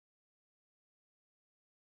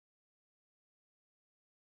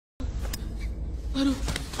मारो।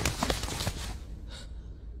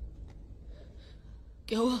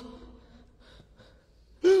 क्या हुआ?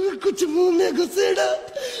 कुछ मुंह में घुसेड़ा,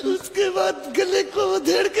 उसके बाद गले को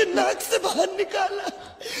उधेड़ के नाक से बाहर निकाला,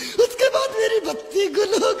 उसके बाद मेरी बत्ती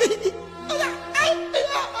गुल हो गई।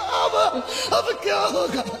 अब क्या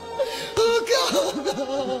होगा? क्या होगा?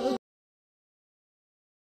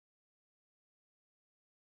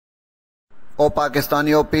 ओ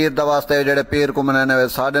पाकिस्तानियों पीर दा वास्ते जेड़े पीर को मनाने वे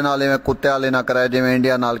साडे नाल इवें कुत्ते वाले ना कराए जिवें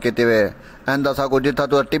इंडिया नाल कीती वे। एंदा सा को जिथा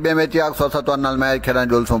तू टिब्बे में आख सौ तुहाडे नाल मैच खेडण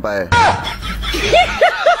जुलसूं पाए।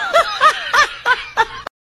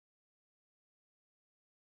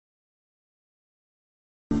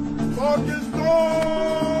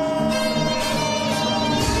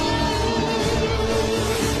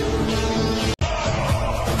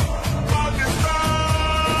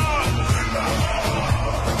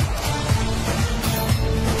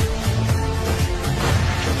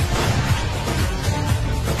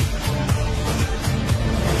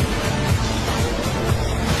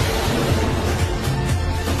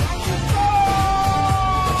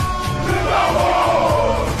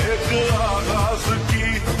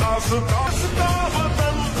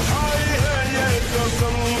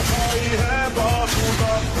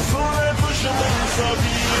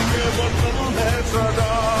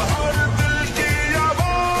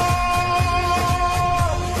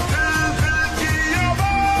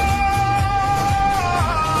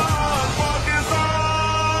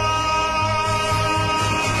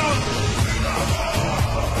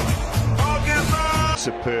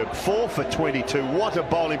 Superb. 4 for 22. What a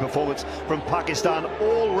bowling performance from Pakistan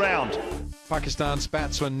all round. Pakistan's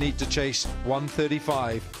batsmen need to chase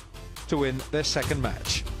 135 to win their second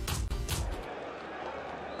match.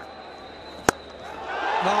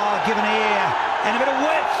 Oh, given here and a bit of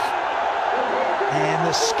width. And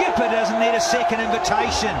the skipper doesn't need a second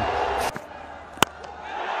invitation.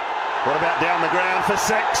 What about down the ground for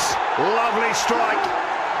 6? Lovely strike.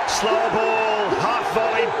 Slow ball, half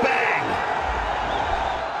volley, bang.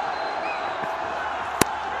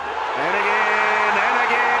 And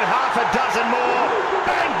again, half a dozen more.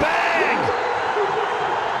 Bang, bang!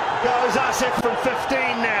 Goes Asif from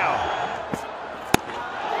 15 now.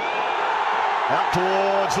 Out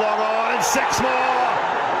towards long on and 6 more.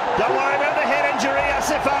 Don't worry about the head injury,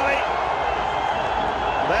 Asif Ali.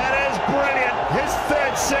 That is brilliant. His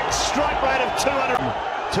third 6, strike rate of 200.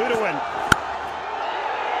 2 to win.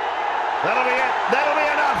 That'll be it. That'll be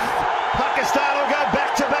enough. Pakistan will go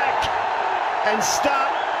back to back and start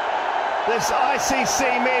this ICC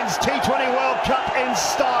Men's T20 World Cup in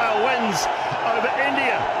style. Wins over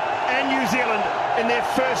India and New Zealand in their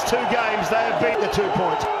first 2 games. They have beat the 2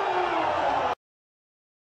 points.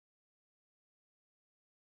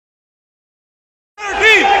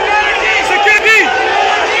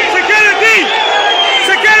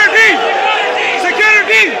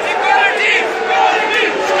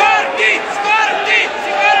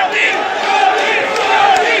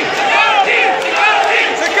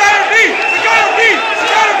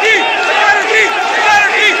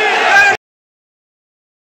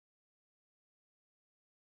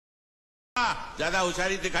 ज्यादा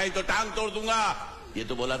होशियारी दिखाई तो टांग तोड़ दूंगा, ये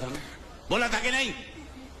तो बोला था ना? बोला था कि नहीं?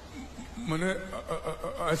 मैंने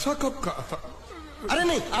ऐसा कब कहा था? अरे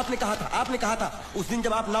नहीं, आपने कहा था उस दिन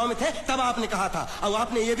जब आप नाव में थे तब आपने कहा था, और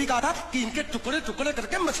आपने ये भी कहा था कि इनके टुकड़े टुकड़े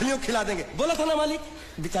करके मछलियों खिला देंगे। बोला था ना मालिक?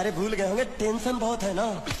 बेचारे भूल गए होंगे, टेंशन बहुत है ना।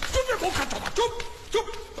 चुप चुप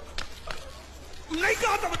नहीं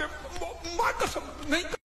कहा था मैंने, मां कसम नहीं।